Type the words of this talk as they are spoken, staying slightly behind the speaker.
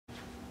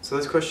So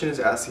this question is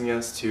asking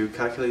us to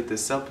calculate the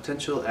cell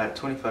potential at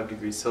 25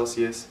 degrees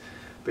Celsius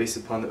based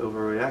upon the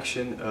overall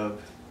reaction of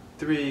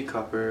 3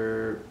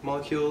 copper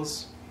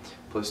molecules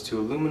plus 2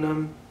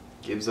 aluminum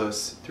gives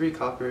us 3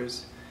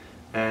 coppers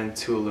and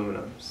 2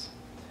 aluminums.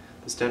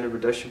 The standard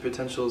reduction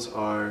potentials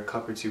are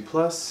copper 2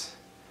 plus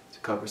to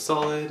copper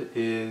solid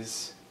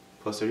is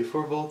plus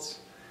 34 volts,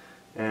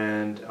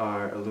 and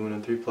our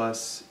aluminum 3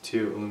 plus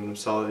to aluminum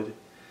solid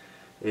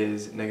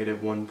is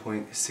negative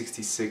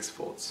 1.66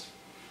 volts.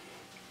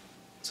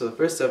 So the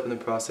first step in the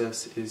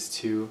process is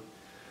to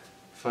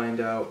find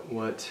out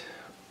what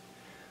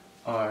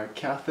our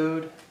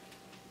cathode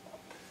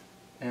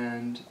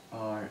and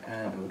our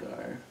anode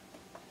are,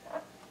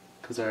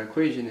 because our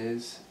equation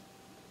is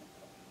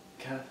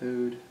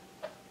cathode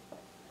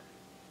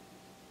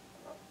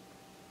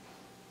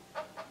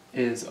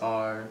is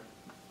our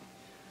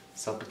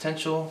cell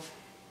potential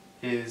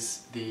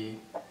is the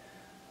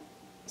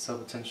cell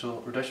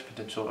potential reduction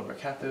potential of our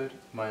cathode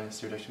minus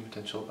the reduction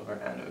potential of our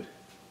anode.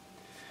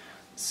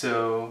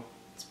 So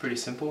it's pretty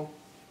simple.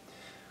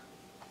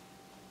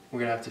 We're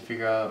going to have to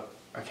figure out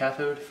our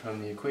cathode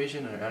from the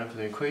equation and our anode from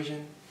the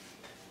equation,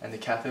 and the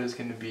cathode is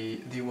going to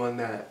be the one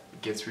that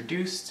gets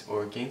reduced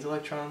or gains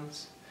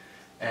electrons,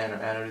 and our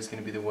anode is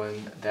going to be the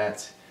one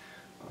that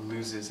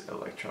loses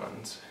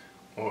electrons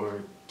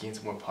or gains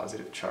a more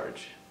positive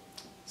charge.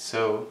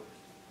 So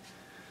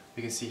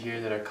we can see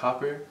here that our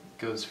copper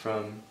goes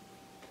from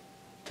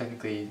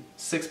technically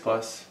 6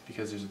 plus,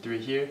 because there's a 3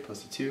 here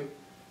plus a 2,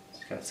 so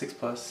we've got 6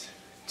 plus,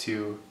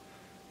 to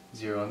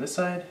 0 on this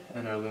side,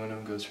 and our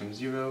aluminum goes from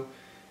 0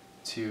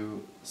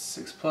 to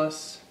 6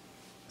 plus.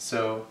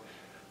 So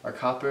our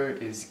copper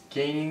is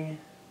gaining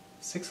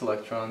 6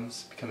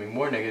 electrons, becoming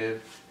more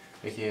negative,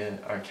 making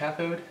it our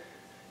cathode,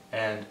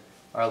 and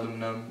our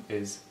aluminum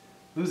is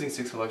losing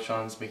 6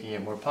 electrons, making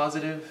it more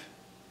positive,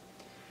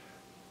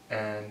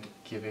 and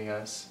giving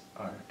us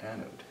our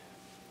anode.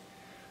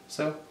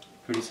 So,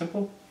 pretty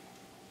simple.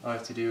 All I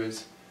have to do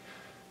is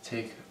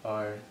take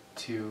our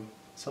 2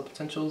 cell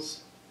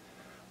potentials,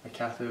 our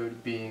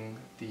cathode being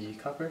the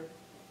copper.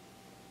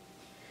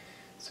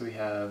 So we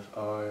have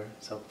our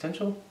cell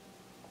potential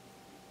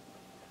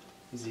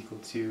is equal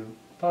to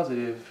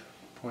positive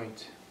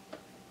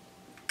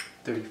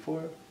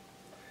 0.34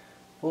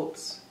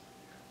 volts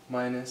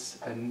minus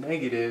a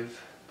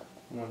negative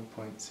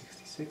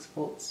 1.66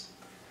 volts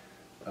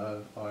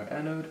of our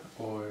anode,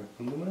 or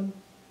aluminum.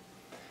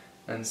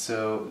 And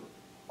so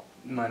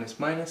minus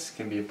minus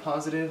can be a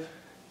positive,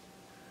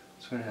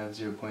 so we're going to have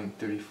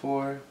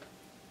 0.34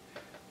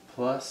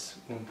 plus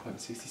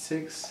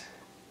 1.66,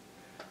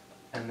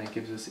 and that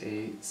gives us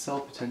a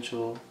cell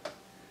potential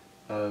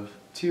of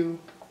 2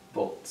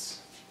 volts.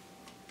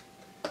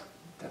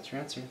 That's your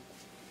answer.